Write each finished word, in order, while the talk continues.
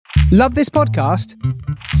Love this podcast?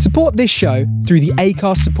 Support this show through the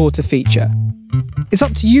Acast supporter feature. It's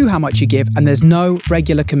up to you how much you give, and there's no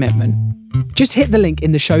regular commitment. Just hit the link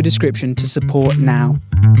in the show description to support now.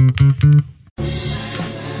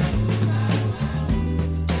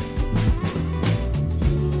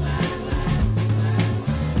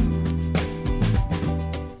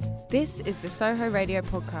 This is the Soho Radio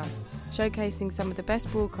Podcast, showcasing some of the best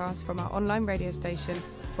broadcasts from our online radio station,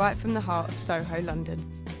 right from the heart of Soho, London.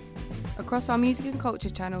 Across our music and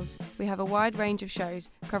culture channels, we have a wide range of shows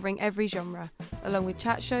covering every genre, along with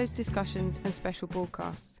chat shows, discussions and special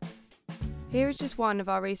broadcasts. Here is just one of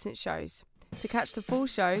our recent shows. To catch the full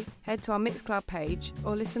show, head to our Mixcloud page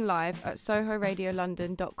or listen live at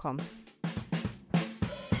sohoradiolondon.com.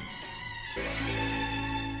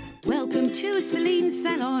 Welcome to Celine's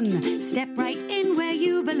Salon. Step right in where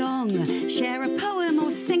you belong. Share a poem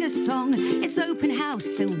or sing a song. It's open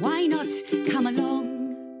house, so why not come along?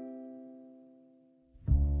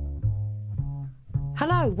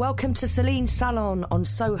 Hello, welcome to Celine's Salon on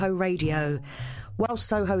Soho Radio. Well,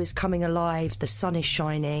 Soho is coming alive, the sun is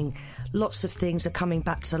shining, lots of things are coming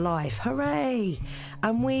back to life. Hooray!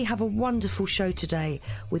 And we have a wonderful show today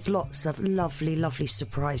with lots of lovely, lovely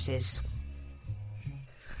surprises.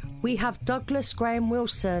 We have Douglas Graham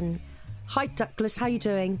Wilson. Hi Douglas, how are you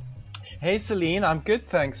doing? Hey Celine, I'm good,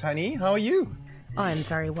 thanks honey. How are you? I am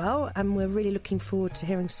very well, and we're really looking forward to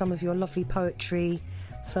hearing some of your lovely poetry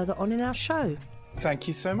further on in our show. Thank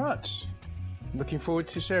you so much. Looking forward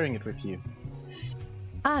to sharing it with you.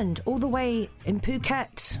 And all the way in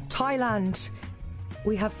Phuket, Thailand,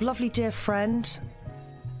 we have lovely dear friend,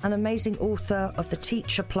 an amazing author of The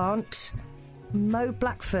Teacher Plant, Mo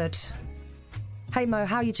Blackford. Hey Mo,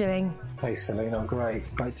 how are you doing? Hey Celine, I'm great.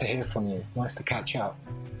 Great to hear from you. Nice to catch up.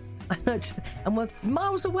 And we're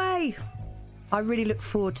miles away. I really look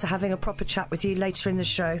forward to having a proper chat with you later in the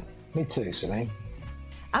show. Me too, Celine.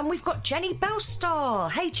 And we've got Jenny Bellstar.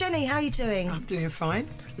 Hey Jenny, how are you doing? I'm doing fine.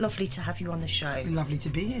 Lovely to have you on the show. Lovely to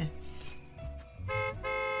be here.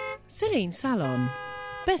 Celine's Salon,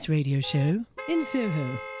 best radio show in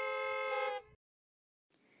Soho.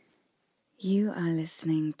 You are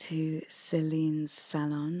listening to Celine's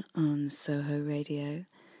Salon on Soho Radio.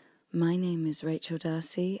 My name is Rachel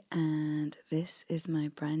Darcy, and this is my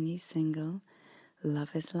brand new single,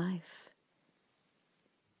 Love is Life.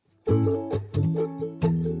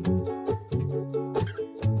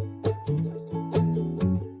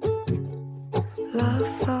 Love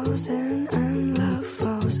falls in and love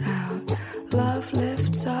falls out. Love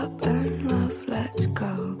lifts up and love lets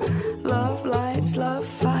go. Love lights, love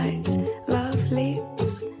fights, love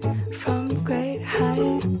leaps from great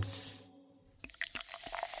heights.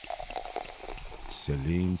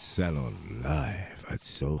 Celine's Salon, live at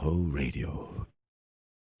Soho Radio.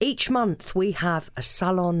 Each month we have a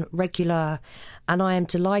salon regular, and I am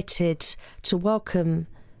delighted to welcome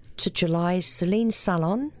to July's Celine's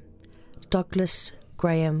Salon, Douglas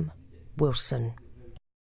Graham Wilson.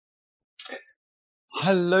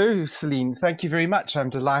 Hello Celine, thank you very much. I'm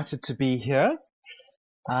delighted to be here.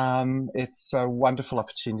 It's a wonderful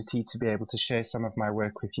opportunity to be able to share some of my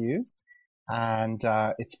work with you. And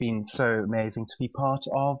it's been so amazing to be part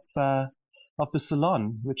of the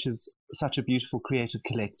Salon, which is such a beautiful creative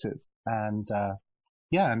collective. And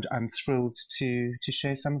I'm thrilled to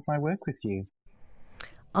share some of my work with you.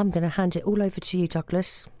 I'm going to hand it all over to you,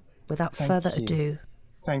 Douglas, without further ado.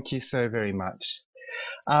 Thank you so very much.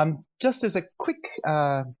 Just as a quick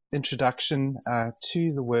introduction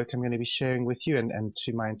to the work I'm going to be sharing with you and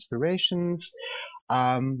to my inspirations,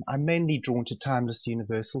 I'm mainly drawn to timeless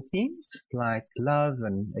universal themes like love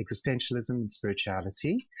and existentialism and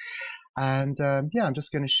spirituality. And I'm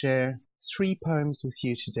just going to share 3 poems with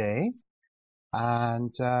you today,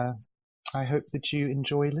 and I hope that you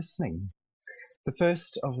enjoy listening. The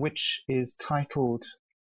first of which is titled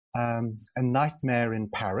A Nightmare in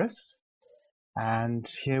Paris, and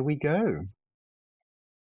here we go.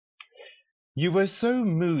 You were so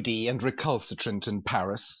moody and recalcitrant in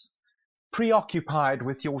Paris, preoccupied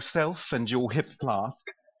with yourself and your hip flask.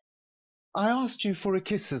 I asked you for a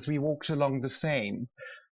kiss as we walked along the Seine,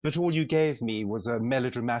 but all you gave me was a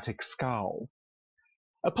melodramatic scowl.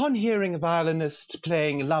 Upon hearing a violinist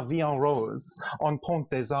playing La Vie en Rose on Pont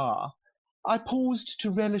des Arts, I paused to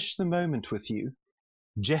relish the moment with you,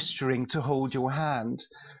 gesturing to hold your hand,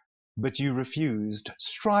 but you refused,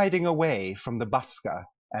 striding away from the busker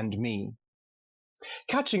and me.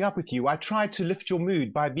 Catching up with you, I tried to lift your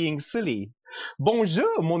mood by being silly.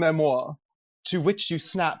 Bonjour, mon amour, to which you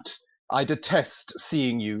snapped, I detest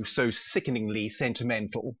seeing you so sickeningly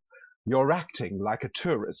sentimental. You're acting like a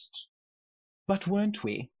tourist. But weren't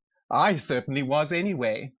we? I certainly was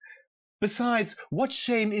anyway. Besides, what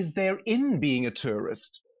shame is there in being a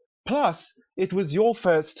tourist? Plus, it was your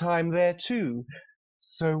first time there too.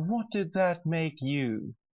 So what did that make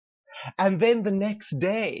you? And then the next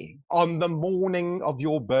day, on the morning of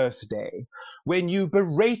your birthday, when you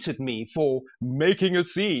berated me for making a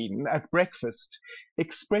scene at breakfast,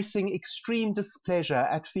 expressing extreme displeasure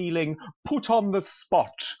at feeling put on the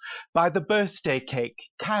spot by the birthday cake,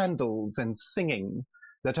 candles, and singing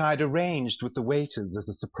that I'd arranged with the waiters as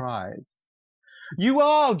a surprise. You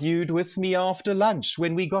argued with me after lunch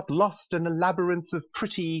when we got lost in a labyrinth of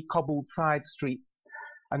pretty cobbled side streets,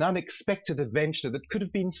 an unexpected adventure that could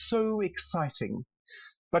have been so exciting.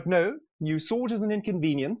 But no, you saw it as an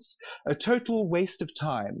inconvenience, a total waste of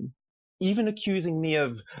time, even accusing me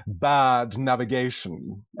of bad navigation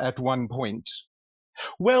at one point.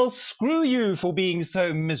 Well, screw you for being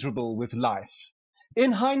so miserable with life.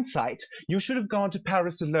 In hindsight, you should have gone to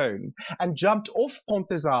Paris alone and jumped off Pont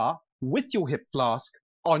des Arts with your hip flask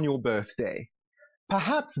on your birthday.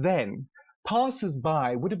 Perhaps then,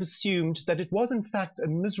 passers-by would have assumed that it was in fact a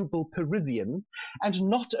miserable Parisian and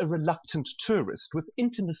not a reluctant tourist with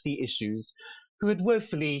intimacy issues who had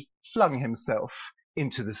woefully flung himself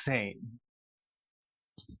into the Seine.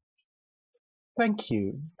 Thank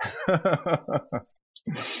you.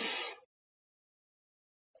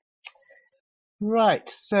 Right,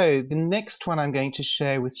 so the next one I'm going to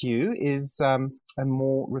share with you is a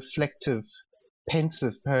more reflective,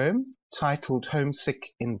 pensive poem titled Homesick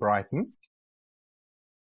in Brighton.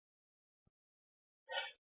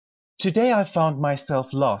 Today I found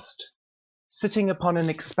myself lost, sitting upon an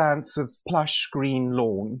expanse of plush green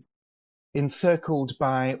lawn, encircled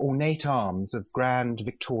by ornate arms of grand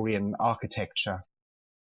Victorian architecture.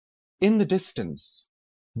 In the distance,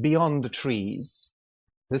 beyond the trees,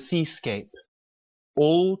 the seascape,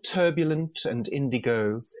 all turbulent and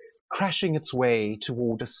indigo, crashing its way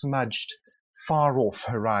toward a smudged, far-off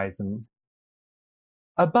horizon.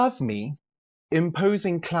 Above me,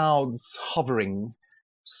 imposing clouds hovering,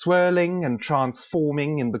 swirling and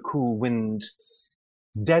transforming in the cool wind,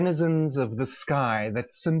 denizens of the sky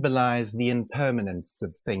that symbolize the impermanence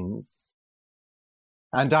of things.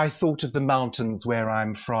 And I thought of the mountains where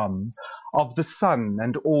I'm from, of the sun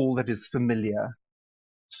and all that is familiar,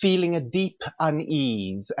 feeling a deep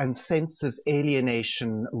unease and sense of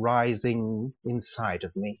alienation rising inside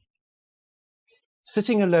of me.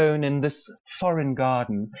 Sitting alone in this foreign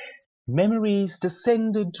garden, memories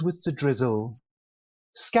descended with the drizzle,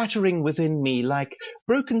 scattering within me like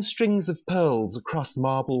broken strings of pearls across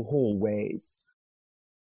marble hallways.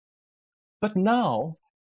 But now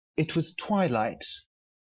it was twilight.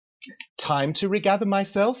 Time to regather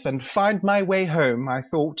myself and find my way home, I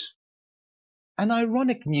thought. An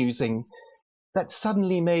ironic musing that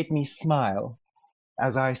suddenly made me smile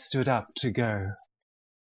as I stood up to go.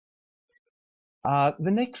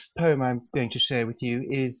 The next poem I'm going to share with you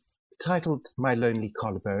is titled My Lonely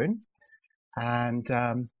Collarbone, and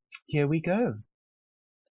here we go.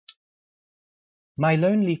 My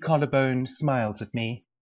lonely collarbone smiles at me,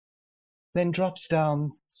 then drops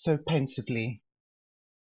down so pensively,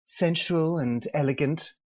 sensual and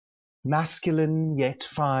elegant, masculine yet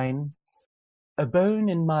fine, a bone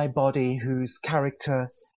in my body whose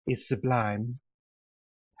character is sublime.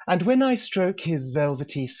 And when I stroke his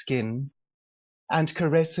velvety skin and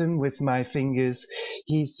caress him with my fingers,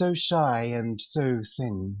 he's so shy and so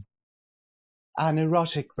thin. An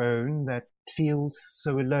erotic bone that feels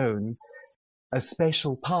so alone, a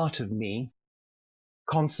special part of me,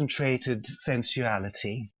 concentrated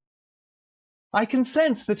sensuality. I can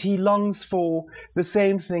sense that he longs for the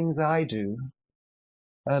same things I do,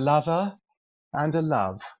 a lover and a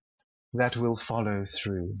love that will follow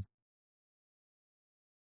through.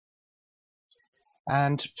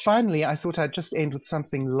 And finally, I thought I'd just end with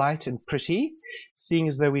something light and pretty, seeing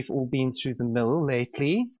as though we've all been through the mill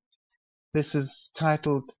lately. This is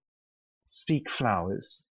titled Speak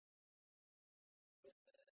Flowers.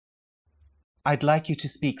 I'd like you to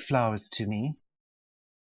speak flowers to me,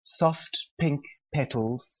 soft pink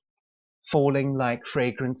petals falling like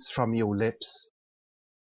fragrance from your lips.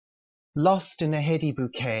 Lost in a heady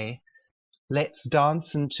bouquet, let's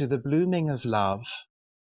dance into the blooming of love.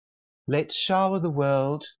 Let's shower the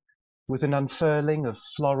world with an unfurling of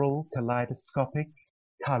floral kaleidoscopic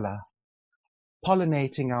color,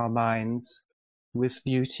 pollinating our minds with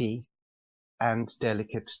beauty and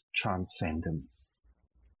delicate transcendence.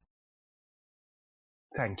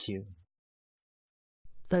 Thank you.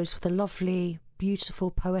 Those were the lovely,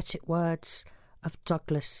 beautiful, poetic words of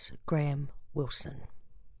Douglas Graham Wilson.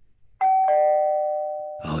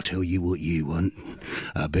 I'll tell you what you want.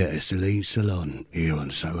 A bit of Celine Salon here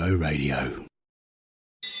on Soho Radio.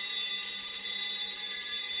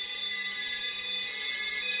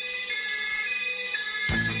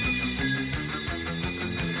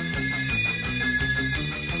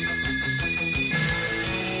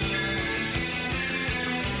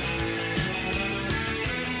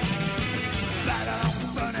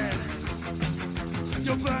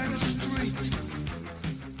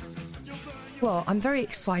 Well, I'm very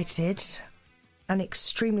excited and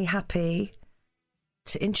extremely happy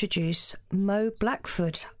to introduce Mo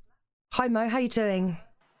Blackford. Hi Mo, how you doing?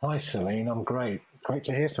 Hi Celine, I'm great. Great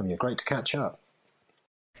to hear from you. Great to catch up.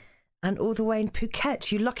 And all the way in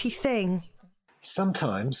Phuket, you lucky thing.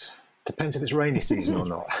 Sometimes. Depends if it's rainy season or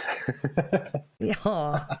not.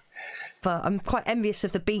 Yeah. But I'm quite envious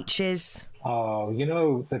of the beaches. Oh, you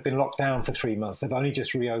know, they've been locked down for 3 months. They've only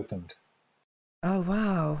just reopened. Oh,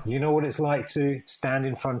 wow. You know what it's like to stand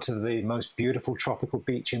in front of the most beautiful tropical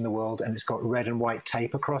beach in the world and it's got red and white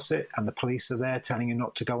tape across it and the police are there telling you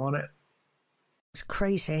not to go on it? It's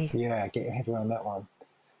crazy. Yeah, get your head around that one.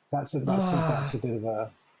 That's a bit of a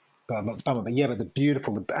bummer. But yeah, but the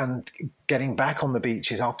beautiful, and getting back on the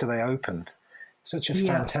beaches after they opened, such a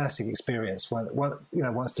fantastic experience.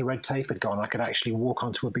 Once the red tape had gone, I could actually walk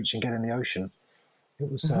onto a beach and get in the ocean. It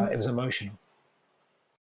was emotional.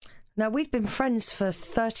 Now, we've been friends for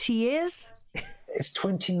 30 years. It's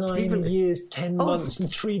 29 years, 10 months and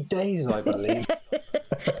 3 days, I believe.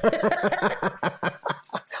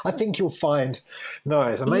 I think you'll find... No,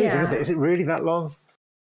 it's amazing, isn't it? Is it really that long?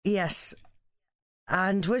 Yes.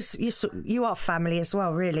 And you are family as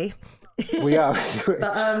well, really. We are.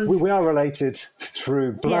 But, we are related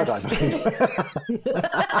through blood, yes. I believe.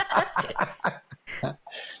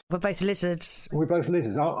 We're both lizards. We're both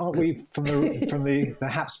lizards, aren't we? From the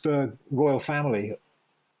Habsburg royal family.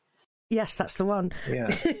 Yes, that's the one.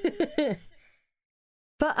 Yeah.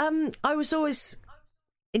 But I was always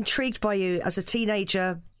intrigued by you as a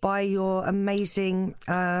teenager, by your amazing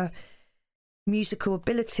musical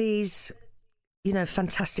abilities. You know,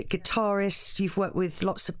 fantastic guitarist. You've worked with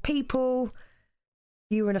lots of people.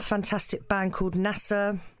 You were in a fantastic band called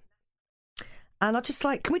NASA. And I just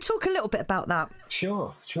can we talk a little bit about that?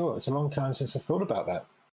 Sure. It's a long time since I've thought about that.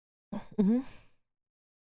 Mm-hmm.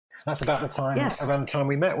 That's about the time, around the time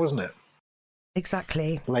we met, wasn't it?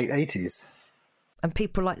 Exactly. Late 80s. And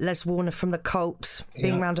people like Les Warner from the Cult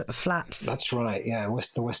being round at the flats. That's right, yeah,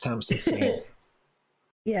 the West Hampstead scene.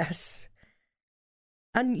 Yes.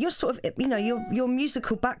 And you're sort of, your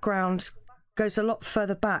musical background goes a lot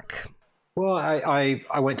further back. Well, I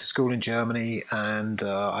went to school in Germany and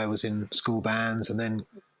I was in school bands and then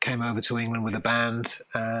came over to England with a band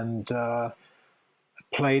and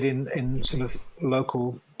played in sort of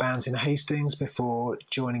local bands in Hastings before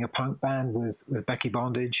joining a punk band with Becky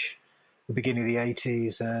Bondage at the beginning of the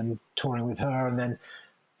 80s and touring with her, and then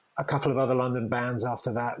a couple of other London bands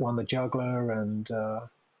after that, One the Juggler, and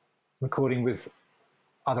recording with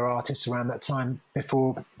other artists around that time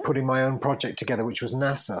before putting my own project together, which was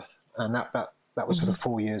NASA. And that was sort of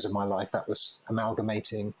 4 years of my life. That was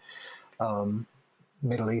amalgamating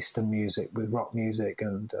Middle Eastern music with rock music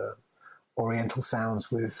and Oriental sounds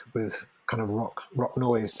with kind of rock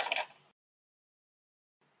noise.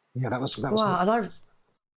 Yeah, that was. Wow,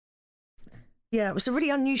 it was a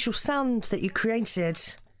really unusual sound that you created.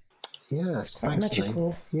 Yes, quite thanks,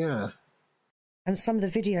 magical. Lee. Yeah. And some of the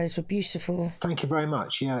videos were beautiful. Thank you very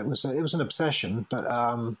much. Yeah, it was an obsession, but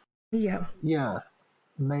yeah.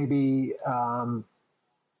 Maybe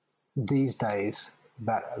these days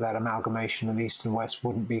that amalgamation of East and West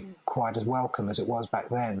wouldn't be quite as welcome as it was back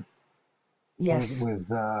then. Yes. With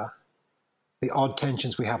the odd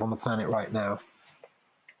tensions we have on the planet right now.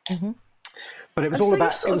 Mm-hmm. But it was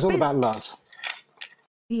all about love.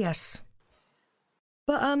 Yes.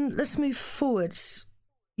 But let's move forwards.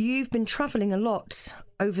 You've been travelling a lot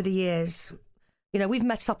over the years. You know, we've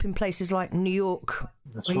met up in places like New York.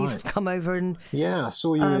 That's where right. You've come over and... Yeah, I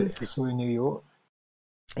saw you in New York.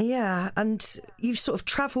 Yeah, and you've sort of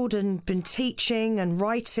travelled and been teaching and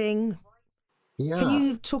writing. Yeah. Can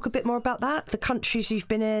you talk a bit more about that? The countries you've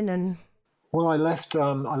been in and... Well, I left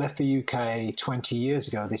the UK 20 years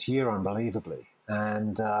ago this year, unbelievably.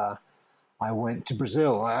 And I went to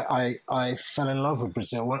Brazil. I fell in love with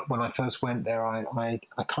Brazil. When I first went there, I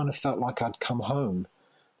kind of felt like I'd come home.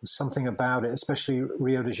 There's something about it, especially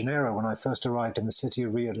Rio de Janeiro. When I first arrived in the city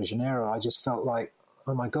of Rio de Janeiro, I just felt like,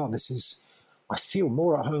 oh my God, I feel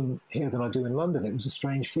more at home here than I do in London. It was a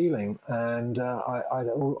strange feeling, and I'd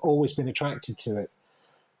always been attracted to it.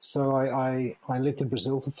 So I lived in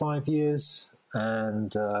Brazil for 5 years,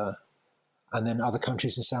 and then other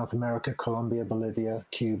countries in South America, Colombia, Bolivia,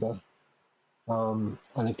 Cuba.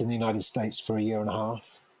 I lived in the United States for 1.5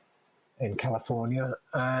 years in California,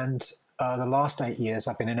 and the last 8 years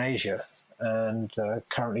I've been in Asia, and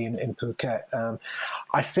currently in Phuket.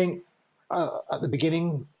 I think at the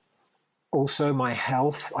beginning, also my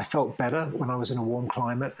health, I felt better when I was in a warm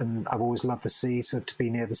climate, and I've always loved the sea, so to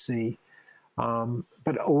be near the sea.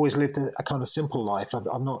 But always lived a kind of simple life.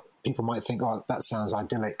 I'm not, people might think, oh, that sounds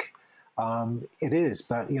idyllic. It is,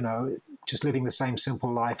 but, just living the same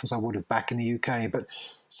simple life as I would have back in the UK. But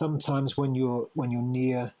sometimes when you're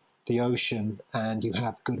near the ocean and you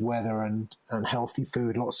have good weather and healthy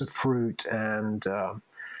food, lots of fruit and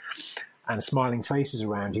smiling faces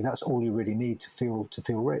around you, that's all you really need to feel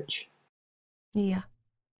rich. Yeah.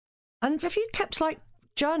 And have you kept like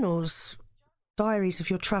journals, diaries of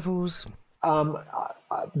your travels?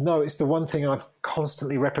 No, it's the one thing I've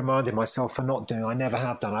constantly reprimanded myself for not doing. I never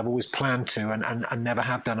have done. I've always planned to and never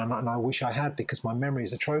have done. And I wish I had, because my memory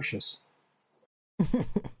is atrocious.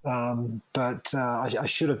 But I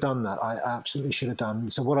should have done that. I absolutely should have done.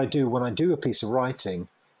 So what I do when I do a piece of writing,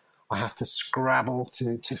 I have to scrabble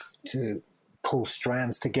to pull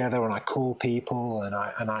strands together, and I call people and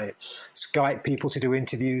I Skype people to do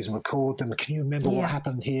interviews and record them. Can you remember what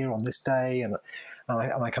happened here on this day? And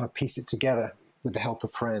I kind of piece it together with the help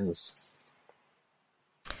of friends.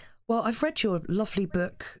 Well, I've read your lovely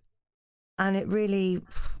book and it really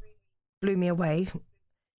blew me away.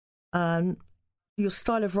 Your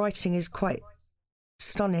style of writing is quite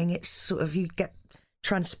stunning. It's sort of, you get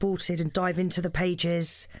transported and dive into the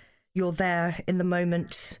pages. You're there in the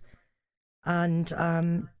moment. And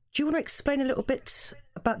do you want to explain a little bit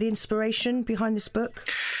about the inspiration behind this book?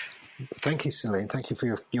 Thank you, Celine. Thank you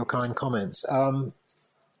for your kind comments.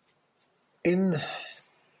 In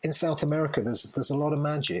South America, there's a lot of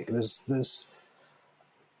magic. There's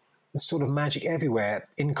sort of magic everywhere.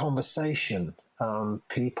 In conversation,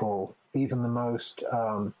 people, even the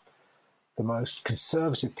most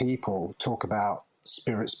conservative people, talk about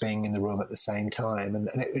spirits being in the room at the same time, and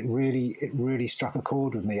it really struck a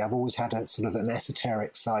chord with me. I've always had a sort of an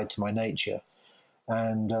esoteric side to my nature,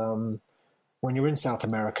 and when you're in South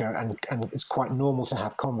America, and it's quite normal to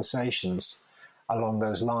have conversations along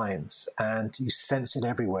those lines, and you sense it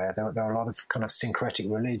everywhere. There are a lot of kind of syncretic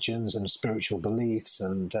religions and spiritual beliefs,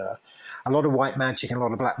 and a lot of white magic and a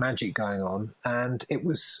lot of black magic going on, and it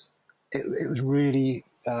was really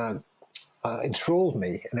enthralled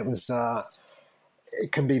me, and it was.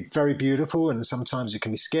 It can be very beautiful, and sometimes it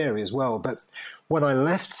can be scary as well. But when I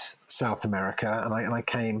left South America and I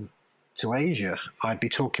came to Asia, I'd be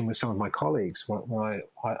talking with some of my colleagues when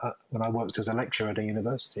I worked as a lecturer at a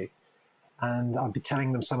university, and I'd be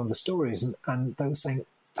telling them some of the stories, and they were saying,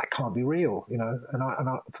 that can't be real, you know.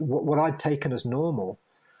 And what I'd taken as normal,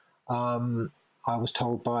 I was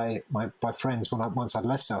told by friends once I'd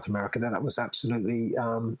left South America that was absolutely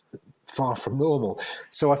far from normal.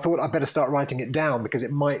 So I thought I'd better start writing it down because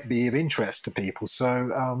it might be of interest to people.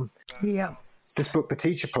 So this book, The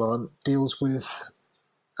Teacher Plant, deals with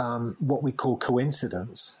what we call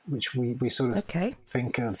coincidence, which we sort of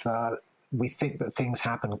think of. We think that things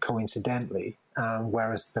happen coincidentally,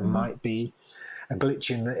 whereas there might be a glitch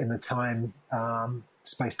in the time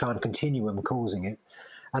space-time continuum causing it.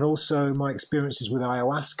 And also my experiences with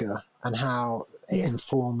ayahuasca and how it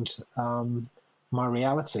informed my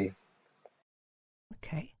reality.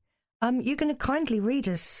 Okay. You're going to kindly read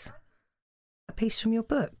us a piece from your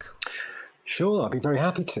book? Sure, I'd be very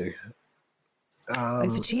happy to.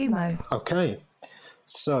 Over to you, Mo. Okay.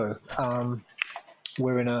 So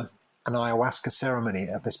we're in an ayahuasca ceremony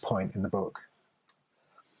at this point in the book.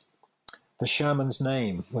 The shaman's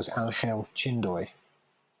name was Angel Chindoy.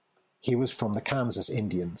 He was from the Kansas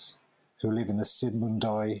Indians, who live in the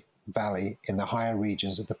Sibundoy Valley in the higher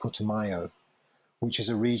regions of the Putumayo, which is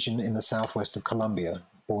a region in the southwest of Colombia,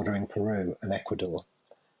 bordering Peru and Ecuador.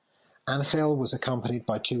 Angel was accompanied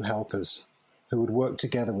by two helpers who would work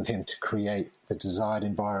together with him to create the desired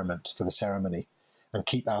environment for the ceremony and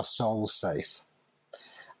keep our souls safe.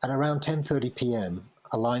 At around 10:30 p.m.,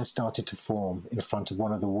 a line started to form in front of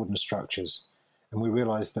one of the wooden structures, and we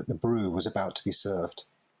realized that the brew was about to be served.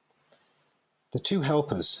 The two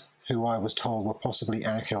helpers, who I was told were possibly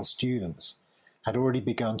Angel's students, had already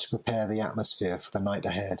begun to prepare the atmosphere for the night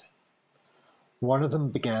ahead. One of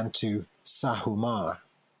them began to sahumar,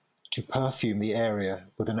 to perfume the area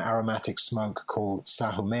with an aromatic smoke called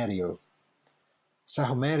sahumerio.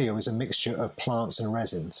 Sahumerio is a mixture of plants and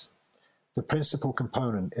resins. The principal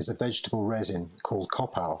component is a vegetable resin called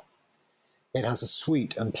copal. It has a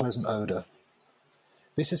sweet and pleasant odor.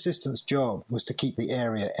 This assistant's job was to keep the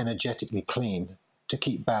area energetically clean, to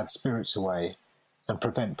keep bad spirits away, and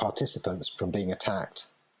prevent participants from being attacked,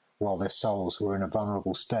 while their souls were in a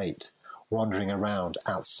vulnerable state, wandering around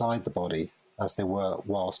outside the body as they were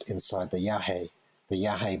whilst inside the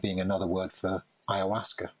yahe being another word for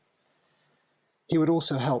ayahuasca. He would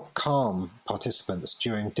also help calm participants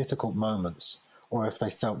during difficult moments, or if they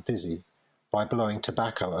felt dizzy, by blowing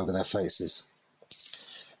tobacco over their faces.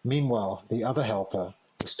 Meanwhile, the other helper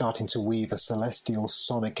was starting to weave a celestial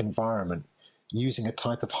sonic environment using a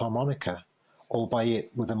type of harmonica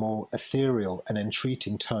albeit with a more ethereal and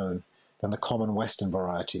entreating tone than the common Western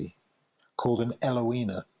variety, called an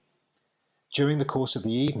Eloina. During the course of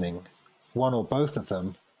the evening, one or both of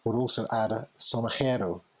them would also add a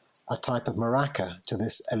sonajero, a type of maraca, to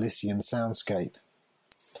this Elysian soundscape.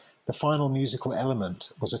 The final musical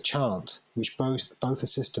element was a chant which both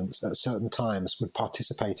assistants at certain times would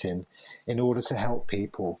participate in order to help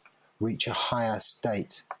people reach a higher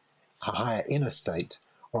state, a higher inner state,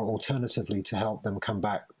 or alternatively to help them come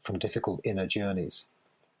back from difficult inner journeys.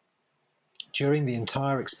 During the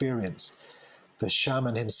entire experience, the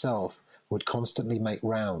shaman himself would constantly make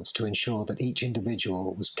rounds to ensure that each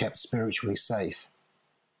individual was kept spiritually safe.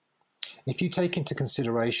 If you take into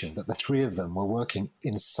consideration that the three of them were working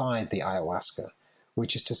inside the ayahuasca,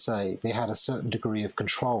 which is to say they had a certain degree of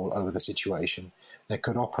control over the situation, they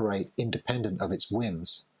could operate independent of its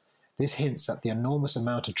whims, this hints at the enormous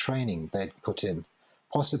amount of training they'd put in,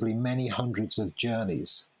 possibly many hundreds of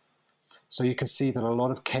journeys. So you can see that a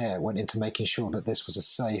lot of care went into making sure that this was a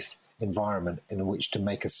safe environment in which to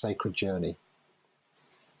make a sacred journey.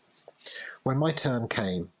 When my turn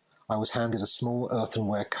came, I was handed a small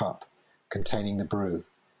earthenware cup containing the brew,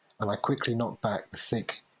 and I quickly knocked back the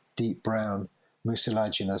thick, deep brown,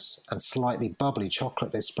 mucilaginous and slightly bubbly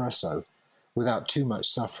chocolate espresso without too much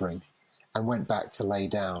suffering, and went back to lay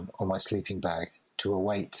down on my sleeping bag to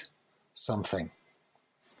await something.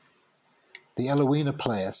 The Eloina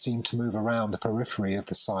player seemed to move around the periphery of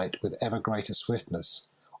the site with ever greater swiftness,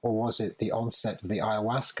 or was it the onset of the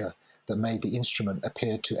ayahuasca that made the instrument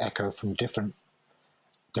appear to echo from four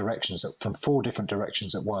different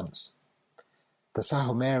directions at once? The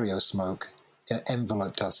sahumerio smoke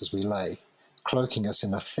enveloped us as we lay, cloaking us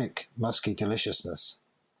in a thick, musky deliciousness.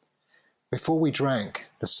 Before we drank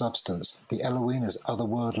the substance, the Eloina's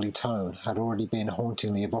otherworldly tone had already been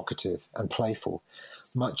hauntingly evocative and playful,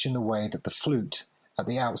 much in the way that the flute, at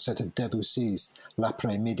the outset of Debussy's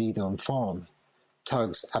L'après-midi d'un faune,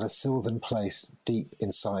 tugs at a sylvan place deep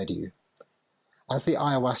inside you. As the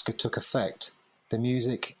ayahuasca took effect, the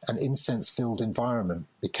music and incense-filled environment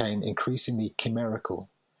became increasingly chimerical.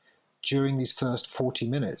 During these first 40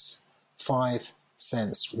 minutes, 5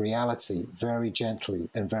 sense reality very gently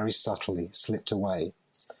and very subtly slipped away,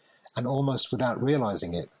 and almost without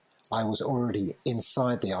realizing it, I was already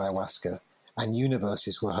inside the ayahuasca and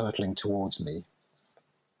universes were hurtling towards me.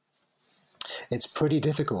 It's pretty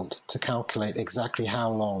difficult to calculate exactly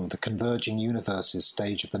how long the converging universes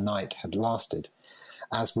stage of the night had lasted,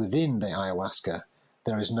 as within the ayahuasca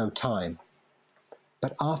there is no time.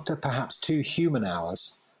 But after perhaps 2 human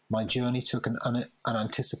hours, my journey took an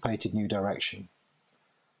unanticipated new direction.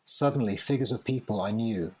 Suddenly, figures of people I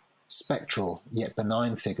knew, spectral yet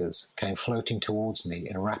benign figures, came floating towards me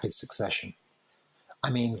in rapid succession. I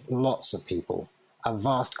mean, lots of people, a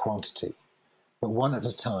vast quantity, but one at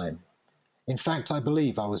a time. In fact, I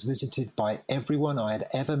believe I was visited by everyone I had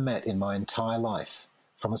ever met in my entire life,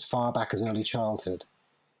 from as far back as early childhood.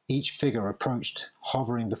 Each figure approached,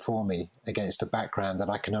 hovering before me against a background that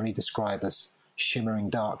I can only describe as shimmering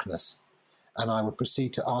darkness, and I would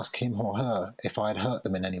proceed to ask him or her if I had hurt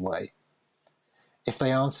them in any way. If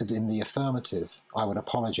they answered in the affirmative, I would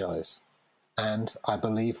apologize, and I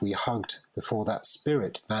believe we hugged before that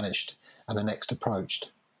spirit vanished and the next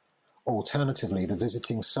approached. Alternatively, the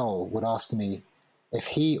visiting soul would ask me if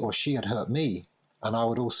he or she had hurt me, and I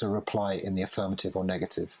would also reply in the affirmative or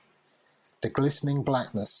negative. The glistening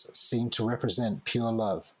blackness seemed to represent pure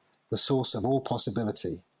love, the source of all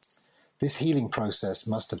possibility. This healing process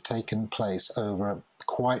must have taken place over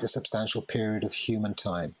quite a substantial period of human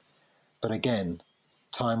time. But again,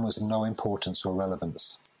 time was of no importance or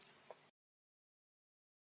relevance.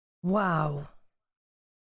 Wow.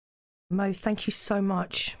 Mo, thank you so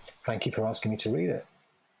much. Thank you for asking me to read it.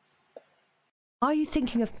 Are you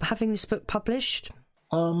thinking of having this book published?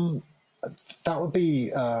 That would be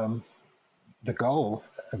the goal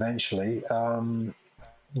eventually.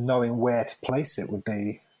 Knowing where to place it would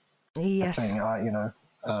be yes. a thing.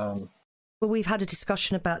 Well, we've had a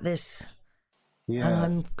discussion about this, yeah. And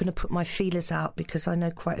I'm going to put my feelers out because I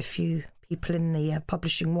know quite a few people in the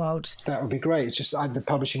publishing world. That would be great. It's just the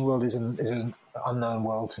publishing world is an unknown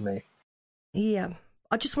world to me. Yeah.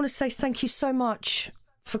 I just want to say thank you so much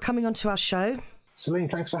for coming onto our show. Celine,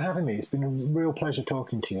 thanks for having me. It's been a real pleasure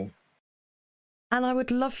talking to you. And I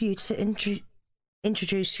would love you to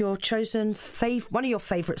introduce your chosen one of your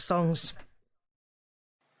favourite songs.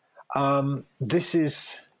 This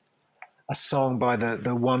is a song by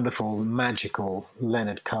the wonderful, magical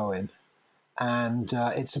Leonard Cohen. And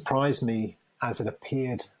it surprised me as it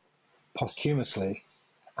appeared posthumously.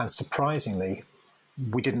 And surprisingly,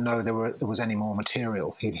 we didn't know there was any more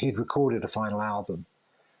material. He'd recorded a final album,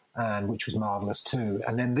 and which was marvelous too.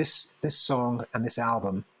 And then this song and this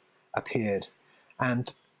album appeared,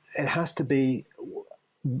 and it has to be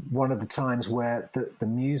one of the times where the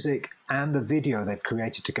music and the video they've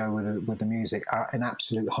created to go with the music are in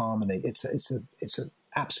absolute harmony. It's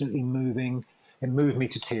absolutely moving. It moved me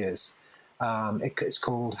to tears. It's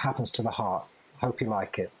called Happens to the Heart. Hope you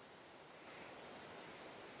like it.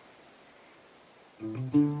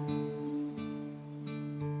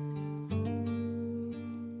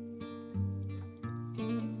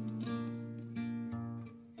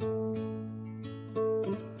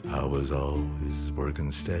 I was always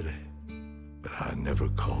working steady, but I never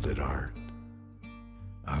called it art.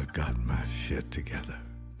 I got my shit together,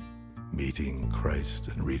 meeting Christ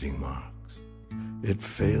and reading Marx. It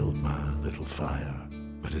failed my little fire,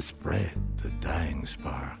 but it spread the dying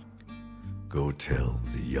spark. Go tell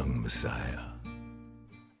the young Messiah.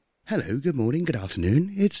 Hello, good morning, good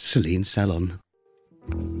afternoon. It's Celine Salon.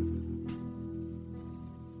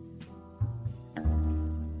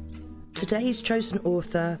 Today's chosen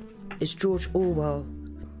author is George Orwell.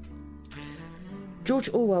 George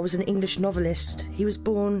Orwell was an English novelist. He was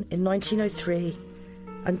born in 1903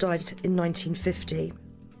 and died in 1950.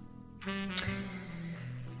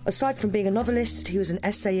 Aside from being a novelist, he was an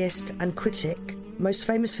essayist and critic, most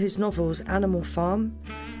famous for his novels Animal Farm,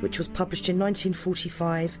 which was published in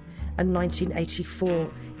 1945, and 1984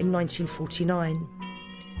 in 1949.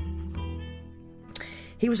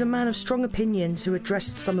 He was a man of strong opinions who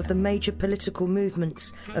addressed some of the major political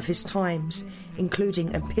movements of his times,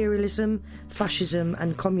 including imperialism, fascism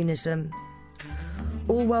and communism.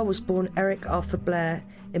 Orwell was born Eric Arthur Blair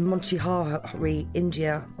in Motihari,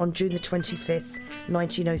 India, on June the 25th,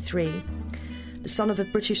 1903, the son of a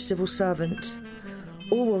British civil servant.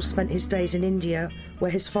 Orwell spent his days in India,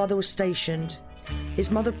 where his father was stationed.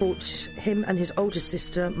 His mother brought him and his older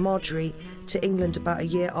sister, Marjorie, to England about a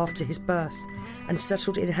year after his birth, and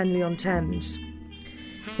settled in Henley-on-Thames.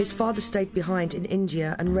 His father stayed behind in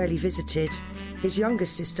India and rarely visited. His younger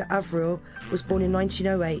sister, Avril, was born in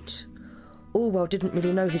 1908. Orwell didn't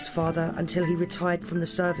really know his father until he retired from the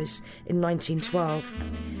service in 1912,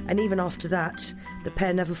 and even after that, the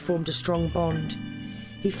pair never formed a strong bond.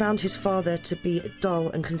 He found his father to be dull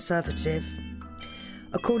and conservative.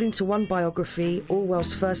 According to one biography,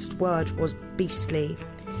 Orwell's first word was beastly.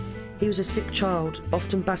 He was a sick child,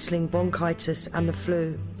 often battling bronchitis and the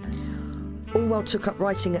flu. Orwell took up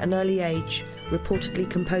writing at an early age, reportedly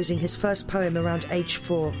composing his first poem around age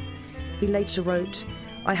 4. He later wrote,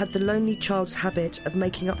 "I had the lonely child's habit of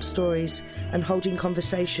making up stories and holding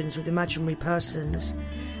conversations with imaginary persons,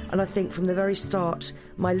 and I think from the very start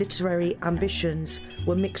my literary ambitions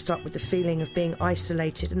were mixed up with the feeling of being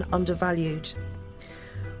isolated and undervalued."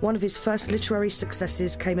 One of his first literary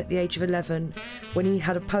successes came at the age of 11, when he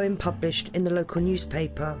had a poem published in the local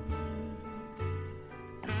newspaper.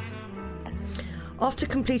 After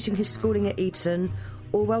completing his schooling at Eton,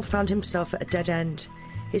 Orwell found himself at a dead end.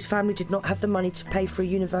 His family did not have the money to pay for a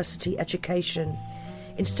university education.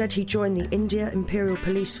 Instead, he joined the India Imperial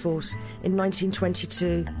Police Force in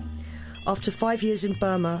 1922. After 5 years in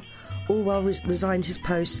Burma, Orwell resigned his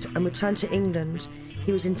post and returned to England.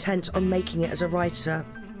 He was intent on making it as a writer.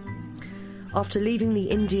 After leaving the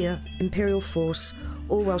India Imperial Force,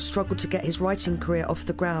 Orwell struggled to get his writing career off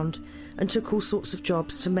the ground and took all sorts of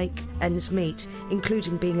jobs to make ends meet,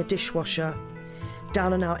 including being a dishwasher.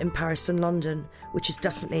 Down and Out in Paris and London, which is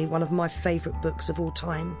definitely one of my favourite books of all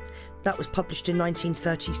time. That was published in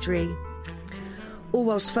 1933.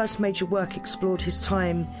 Orwell's first major work explored his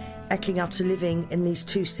time eking out a living in these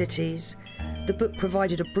two cities. The book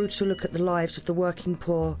provided a brutal look at the lives of the working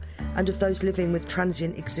poor and of those living with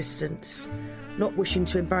transient existence. Not wishing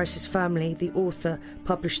to embarrass his family, the author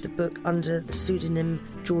published the book under the pseudonym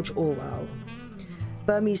George Orwell.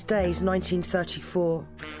 Burmese Days, 1934.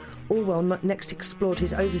 Orwell next explored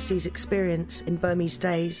his overseas experience in Burmese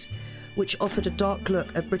Days, which offered a dark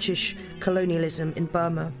look at British colonialism in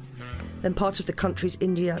Burma, then part of the country's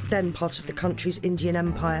Indian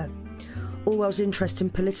Empire. Orwell's interest in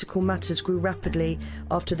political matters grew rapidly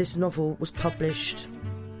after this novel was published.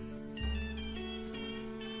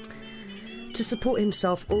 To support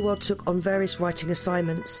himself, Orwell took on various writing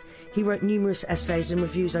assignments. He wrote numerous essays and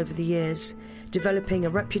reviews over the years, developing a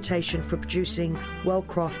reputation for producing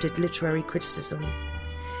well-crafted literary criticism.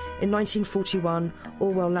 In 1941,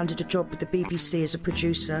 Orwell landed a job with the BBC as a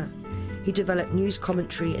producer. He developed news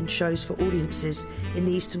commentary and shows for audiences in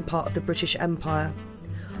the eastern part of the British Empire.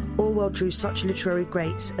 Orwell drew such literary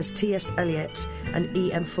greats as T.S. Eliot and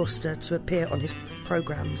E.M. Forster to appear on his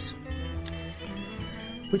programmes.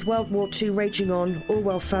 With World War II raging on,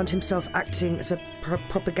 Orwell found himself acting as a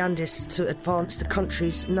propagandist to advance the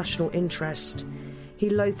country's national interest. He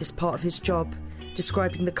loathed this part of his job,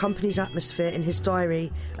 describing the company's atmosphere in his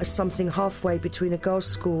diary as something halfway between a girls'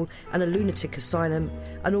 school and a lunatic asylum,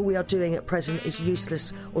 and all we are doing at present is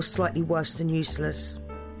useless or slightly worse than useless.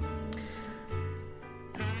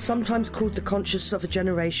 Sometimes called the conscience of a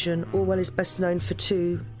generation, Orwell is best known for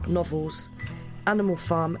two novels, Animal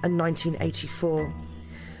Farm and 1984.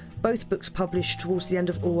 Both books published towards the end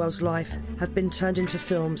of Orwell's life have been turned into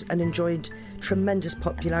films and enjoyed tremendous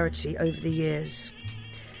popularity over the years.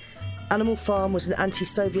 Animal Farm was an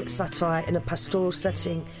anti-Soviet satire in a pastoral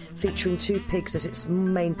setting featuring two pigs as its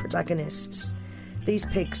main protagonists. These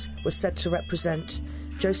pigs were said to represent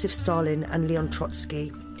Joseph Stalin and Leon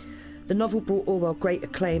Trotsky. The novel brought Orwell great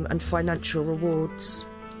acclaim and financial rewards.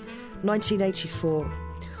 1984,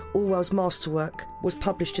 Orwell's masterwork, was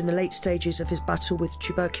published in the late stages of his battle with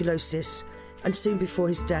tuberculosis and soon before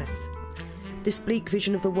his death. This bleak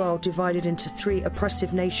vision of the world, divided into three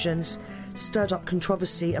oppressive nations, stirred up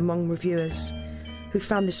controversy among reviewers, who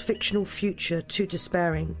found this fictional future too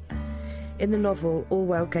despairing. In the novel,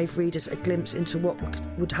 Orwell gave readers a glimpse into what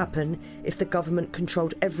would happen if the government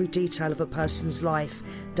controlled every detail of a person's life,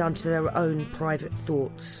 down to their own private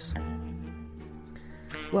thoughts.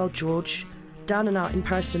 Well, George, Down and Out in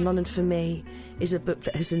Paris and London for me is a book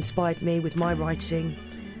that has inspired me with my writing,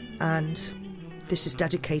 and this is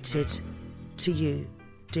dedicated to you,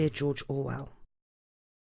 dear George Orwell.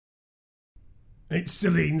 It's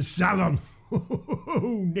Celine's salon.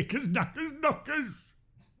 Knickers, knackers, knockers.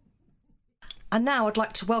 And now I'd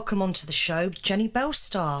like to welcome onto the show Jenny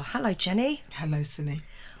Bellstar. Hello, Jenny. Hello, Celine.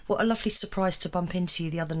 What a lovely surprise to bump into you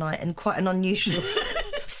the other night, and quite an unusual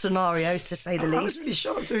scenario, to say the least. I was really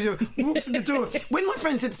shocked. You walked in the door. When my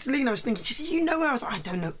friend said Celine, I was thinking, she said, you know her? I was like, I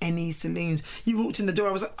don't know any Celines. You walked in the door,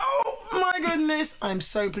 I was like, oh my goodness, I'm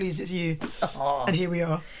so pleased it's you. Aww. And here we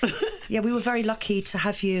are. Yeah, we were very lucky to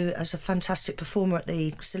have you as a fantastic performer at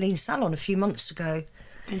the Celine Salon a few months ago.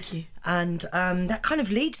 Thank you. And that kind of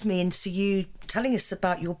leads me into you telling us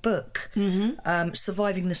about your book,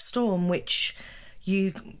 Surviving the Storm, which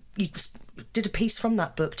you did a piece from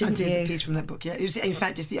that book, didn't you? I did a piece from that book, yeah. It was, in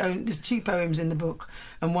fact, there's two poems in the book,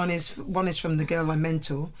 and one is from the girl I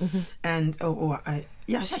mentor, and I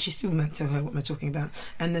actually still mentor her. What am I talking about?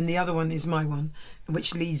 And then the other one is my one,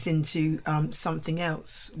 which leads into something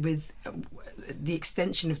else. With the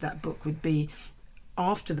extension of that book would be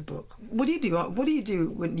after the book. What do you do? What do you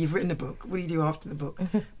do when you've written a book? What do you do after the book?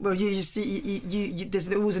 Well, you just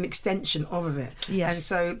there's always an extension of it. Yes. And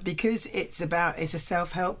so because it's a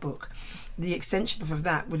self-help book, the extension of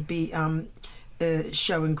that would be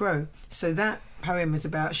show and grow. So that poem is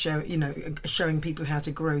about showing people how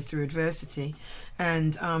to grow through adversity,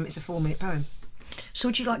 and it's a 4-minute poem. So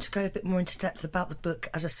would you like to go a bit more into depth about the book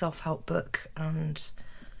as a self-help book? And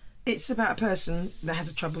it's about a person that has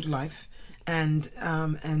a troubled life and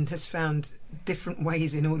has found different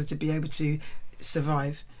ways in order to be able to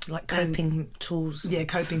survive. Like coping tools. Yeah,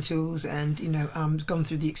 coping tools, and gone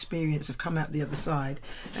through the experience, have come out the other side,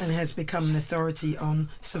 and has become an authority on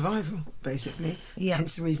survival, basically. Yeah.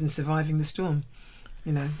 Hence the reason Surviving the Storm.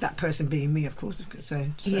 That person being me, of course. So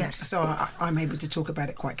I'm able to talk about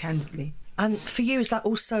it quite candidly. And for you, is that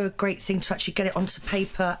also a great thing to actually get it onto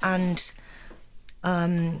paper and?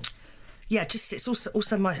 It's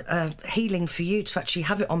also my healing for you to actually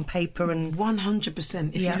have it on paper. And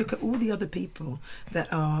 100%. If you look at all the other people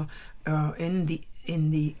that are in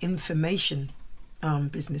the information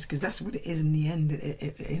business, because that's what it is in the end,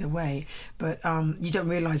 in a way. But you don't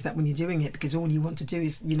realise that when you're doing it, because all you want to do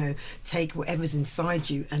is take whatever's inside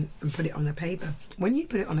you and put it on a paper. When you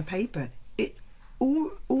put it on a paper, it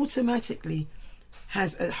all automatically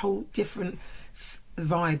has a whole different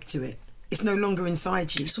vibe to it. It's no longer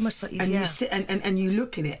inside you. It's almost like you sit and you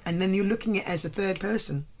look at it, and then you're looking at it as a third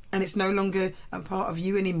person, and it's no longer a part of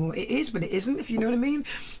you anymore. It is, but it isn't, if you know what I mean.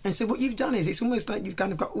 And so what you've done is, it's almost like you've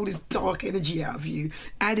kind of got all this dark energy out of you,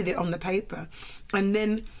 added it on the paper, and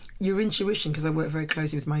then your intuition, because I work very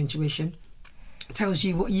closely with my intuition, tells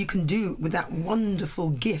you what you can do with that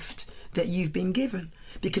wonderful gift that you've been given.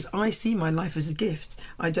 Because I see my life as a gift.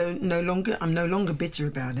 I'm no longer bitter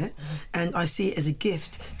about it, and I see it as a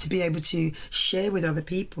gift to be able to share with other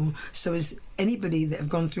people, so as anybody that have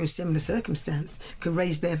gone through a similar circumstance could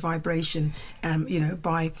raise their vibration,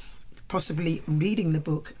 by possibly reading the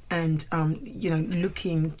book and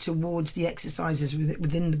looking towards the exercises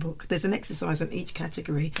within the book. There's an exercise on each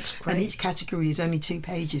category, and each category is only 2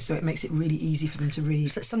 pages, so it makes it really easy for them to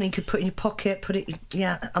read. So it's something you could put in your pocket, put it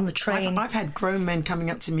on the train. I've had grown men coming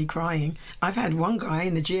up to me crying. I've had one guy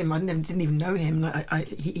in the gym, I didn't even know him.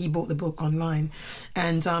 He bought the book online,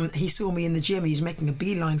 and he saw me in the gym. He was making a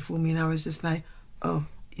beeline for me, and I was just like, oh.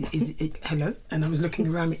 Hello? And I was looking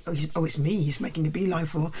around me. Oh, it's me. He's making a beeline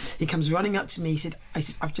for. He comes running up to me. He said,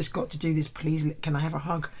 I've just got to do this. Please, can I have a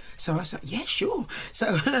hug? So I said, yeah, sure.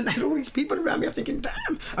 So and I had all these people around me. I'm thinking,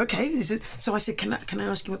 damn, okay. So I said, can I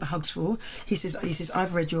ask you what the hug's for? He says,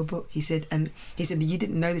 I've read your book. He said, you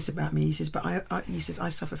didn't know this about me. He says, but I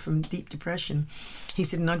suffer from deep depression. He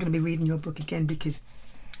said, and I'm going to be reading your book again because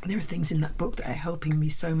there are things in that book that are helping me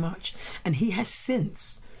so much. And he has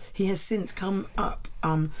since come up.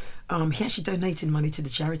 He actually donated money to the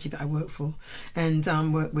charity that I work for and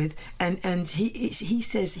work with, and he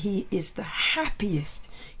says he is the happiest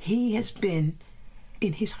he has been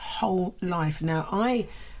in his whole life. Now I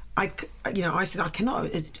said I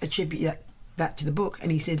cannot attribute that to the book,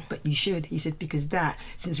 and he said, but you should. He said, because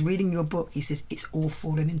since reading your book, he says it's all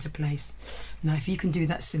fallen into place. Now, if you can do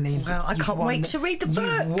that, Celine, well, I can't wait to read the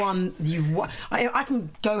book. You've won. I can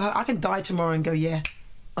go home. I can die tomorrow and go, yeah.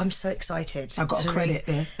 I'm so excited. I've got a credit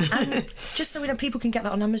there. And just so we know, people can get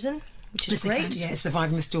that on Amazon, which is great. Yeah,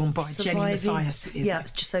 Surviving the Storm by Jenny Mathias. Yeah,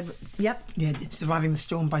 Surviving the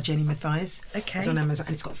Storm by Jenny Mathias. Okay. It's on Amazon,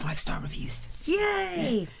 and it's got 5-star reviews.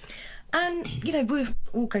 Yay! Yeah. And, we're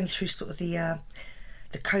all going through sort of the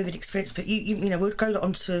COVID experience, but we'll go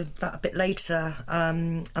on to that a bit later.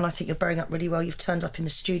 And I think you're bearing up really well. You've turned up in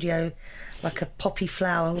the studio like a poppy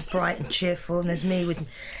flower, all bright and cheerful, and there's me with...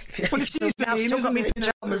 Well, it's still got me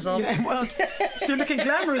pyjamas on. Yeah, well, still looking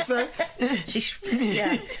glamorous, though.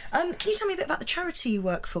 Yeah. Can you tell me a bit about the charity you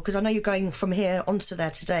work for? Because I know you're going from here onto there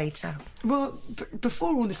today. Well,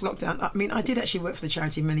 before all this lockdown, I did actually work for the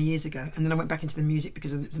charity many years ago, and then I went back into the music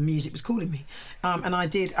because the music was calling me. And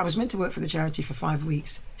I was meant to work for the charity for 5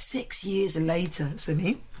 weeks. 6 years later,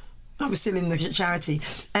 Celine, I was still in the charity,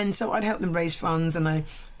 and so I'd help them raise funds, and I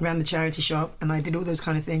ran the charity shop, and I did all those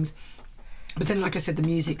kind of things. But then, like I said, the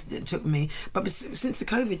music took me. But since the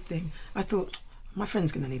COVID thing, I thought, my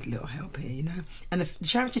friend's going to need a little help here, And the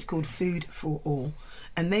charity is called Food for All,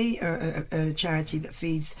 and they are a charity that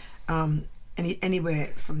feeds anywhere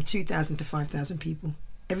from 2,000 to 5,000 people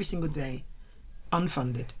every single day,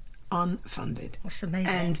 unfunded. That's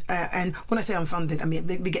amazing. And when I say unfunded, I mean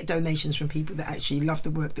we get donations from people that actually love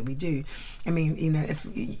the work that we do. I mean, if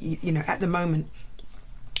at the moment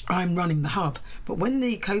I'm running the hub, but when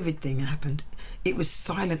the COVID thing happened, it was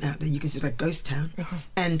silent out there. You can see it like ghost town. Uh-huh.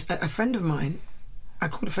 And a friend of mine, I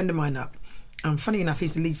called a friend of mine up. Funny enough,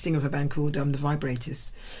 he's the lead singer of a band called The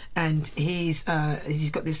Vibrators, and he's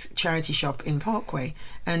got this charity shop in Parkway.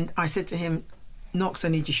 And I said to him, "Knox, I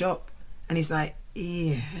need your shop," and he's like,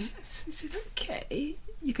 yes. He said, okay,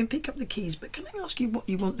 you can pick up the keys, but can I ask you what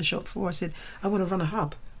you want the shop for? I said, I want to run a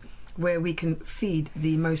hub where we can feed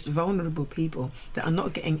the most vulnerable people that are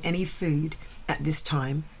not getting any food at this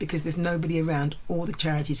time because there's nobody around. All the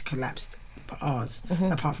charities collapsed but ours,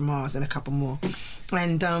 apart from ours and a couple more.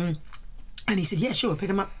 And he said, yeah, sure, pick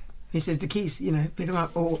them up. He says, the keys, pick them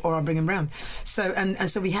up or I'll bring them round. So, and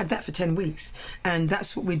so we had that for 10 weeks. And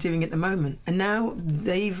that's what we're doing at the moment. And now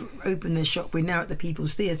they've opened their shop. We're now at the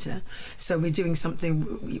People's Theatre. So we're doing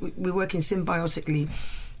something, we're working symbiotically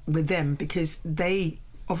with them because they,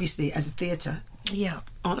 obviously, as a theatre,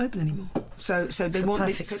 aren't open anymore. So they want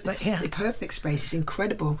the perfect space. It's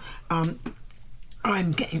incredible.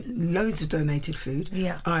 I'm getting loads of donated food.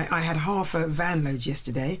 Yeah. I had half a van load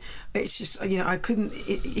yesterday. It's just, I couldn't,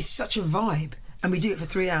 it's such a vibe. And we do it for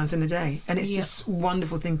 3 hours in a day. And it's just a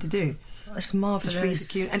wonderful thing to do. It's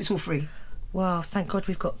marvellous. And it's all free. Wow, thank God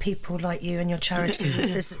we've got people like you and your charity.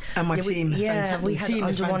 And my team. The team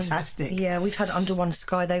is fantastic. We've had Under One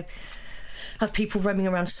Sky. They have people roaming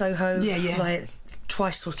around Soho like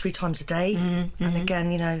twice or 3 times a day. Mm-hmm. And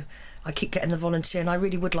again, I keep getting the volunteer, and I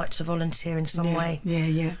really would like to volunteer in some way.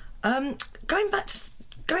 Yeah. Going back to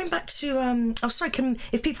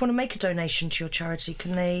if people want to make a donation to your charity,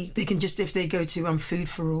 can they? They can just, if they go to Food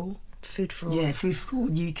for All. Food for All. Yeah, Food for All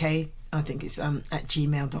UK. I think it's at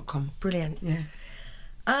gmail.com. Brilliant. Yeah.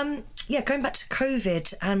 Going back to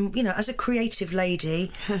COVID, and as a creative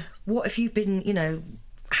lady, what have you been?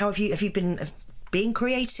 How have you been being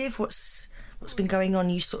creative? What's been going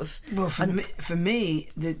on? You sort of... Well, for me,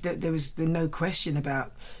 there was no question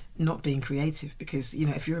about not being creative because,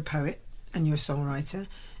 if you're a poet and you're a songwriter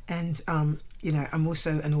and, I'm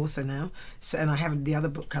also an author now, and I have the other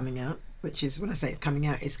book coming out, which is, when I say it's coming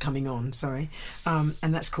out, it's coming on, sorry. And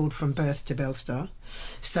that's called From Birth to Bellstar.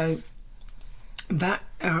 So that,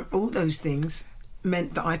 all those things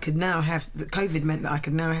meant that COVID meant that I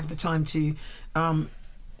could now have the time to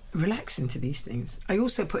relax into these things. I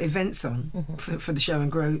also put events on for the Show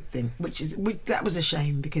and Grow thing, which that was a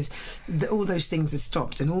shame, because all those things had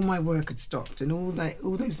stopped, and all my work had stopped, and all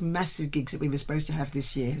those massive gigs that we were supposed to have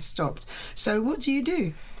this year had stopped. So what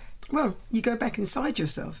do? Well, you go back inside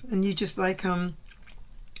yourself, and you just and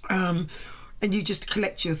you just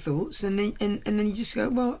collect your thoughts, and then you just go,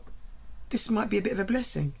 well, this might be a bit of a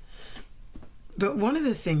blessing. But one of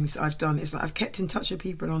the things I've done is that I've kept in touch with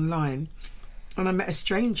people online. And I met a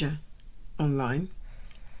stranger online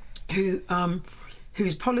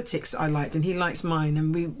whose politics I liked, and he likes mine,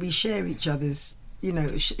 and we share each other's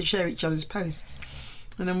posts.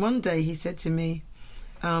 And then one day he said to me,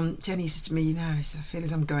 Jenny said to me, I feel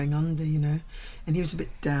as I'm going under, and he was a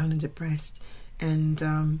bit down and depressed. And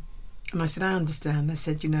I said, I understand. I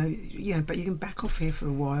said, but you can back off here for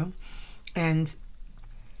a while. And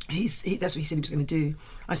that's what he said he was going to do.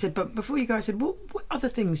 I said, but before you go, I said, what other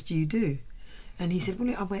things do you do? And he said,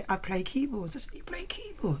 well, I play keyboards. I said, you play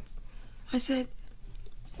keyboards? I said,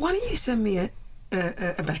 why don't you send me a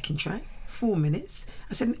backing track, 4 minutes?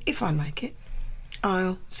 I said, if I like it,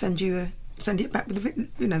 I'll send it back with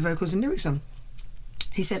the vocals and lyrics on.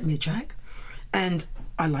 He sent me a track, and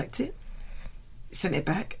I liked it. Sent it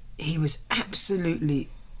back. He was absolutely,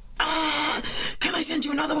 can I send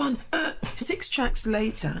you another one? 6 tracks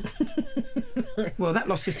later. Well, that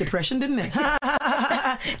lost his depression, didn't it?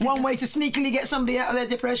 One way to sneakily get somebody out of their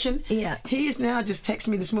depression. Yeah. He is now just texting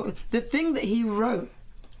me this morning. The thing that he wrote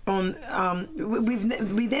on,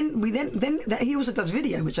 he also does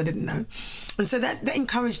video, which I didn't know, and so that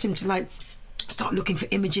encouraged him to start looking for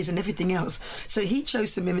images and everything else. So he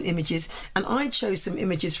chose some images, and I chose some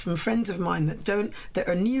images from friends of mine that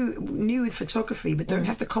are new with photography, but don't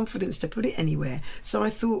have the confidence to put it anywhere. So I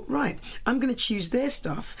thought, right, I'm going to choose their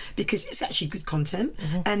stuff because it's actually good content.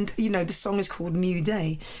 And the song is called New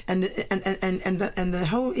Day, and the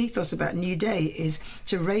whole ethos about New Day is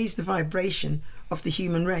to raise the vibration of the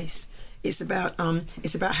human race. It's about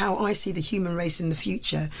how I see the human race in the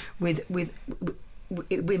future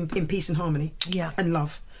in peace and harmony, and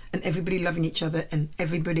love, and everybody loving each other, and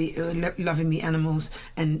everybody loving the animals,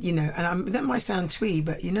 and that might sound twee,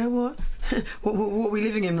 but you know what? what are we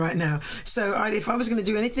living in right now? So if I was going to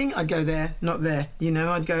do anything, I'd go there, not there.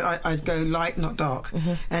 I'd go light, not dark.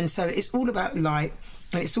 And so it's all about light,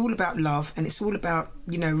 and it's all about love, and it's all about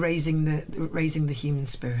raising the human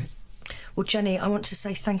spirit. Well, Jenny, I want to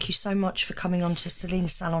say thank you so much for coming on to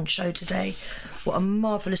Celine's Salon show today. What a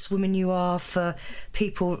marvellous woman you are for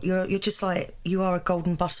people. You're just you are a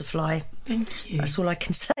golden butterfly. Thank you. That's all I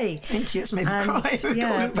can say. Thank you. It's made me cry.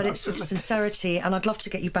 Yeah, but it's with sincerity, and I'd love to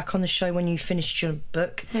get you back on the show when you finished your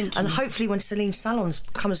book. Thank you. And hopefully when Celine Salon's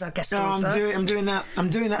comes as our guest author. I'm doing that. I'm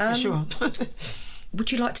doing that for sure.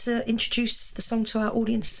 Would you like to introduce the song to our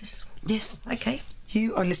audiences? Yes. Okay.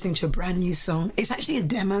 You are listening to a brand new song. It's actually a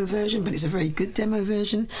demo version, but it's a very good demo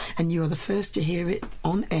version, and you are the first to hear it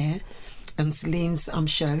on air on Celine's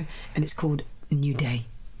show, and it's called New Day.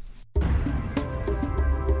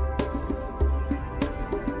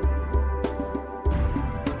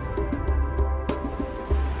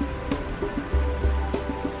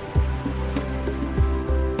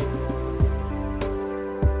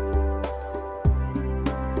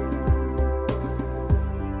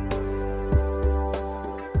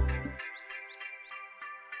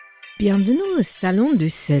 Bienvenue au salon de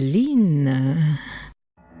Céline.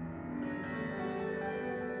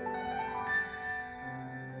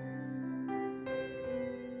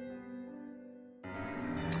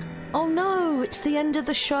 Oh no, it's the end of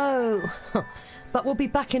the show. But we'll be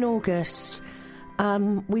back in August.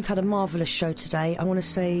 We've had a marvellous show today. I want to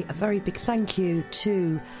say a very big thank you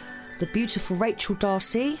to the beautiful Rachel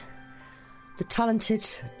Darcy, the talented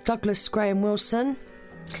Douglas Graham Wilson,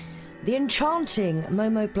 the enchanting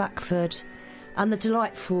Momo Blackford, and the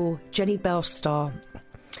delightful Jenny Bellstar.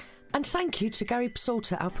 And thank you to Gary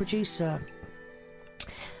Psalter, our producer.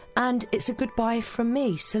 And it's a goodbye from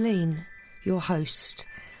me, Celine, your host.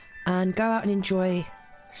 And go out and enjoy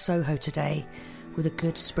Soho today with a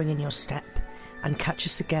good spring in your step. And catch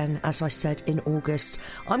us again, as I said, in August.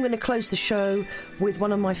 I'm going to close the show with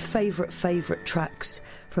one of my favourite tracks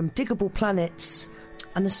from Diggable Planets.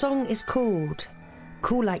 And the song is called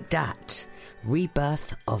Cool Like Dat,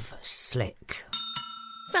 Rebirth of Slick.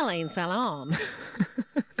 Celine Salon.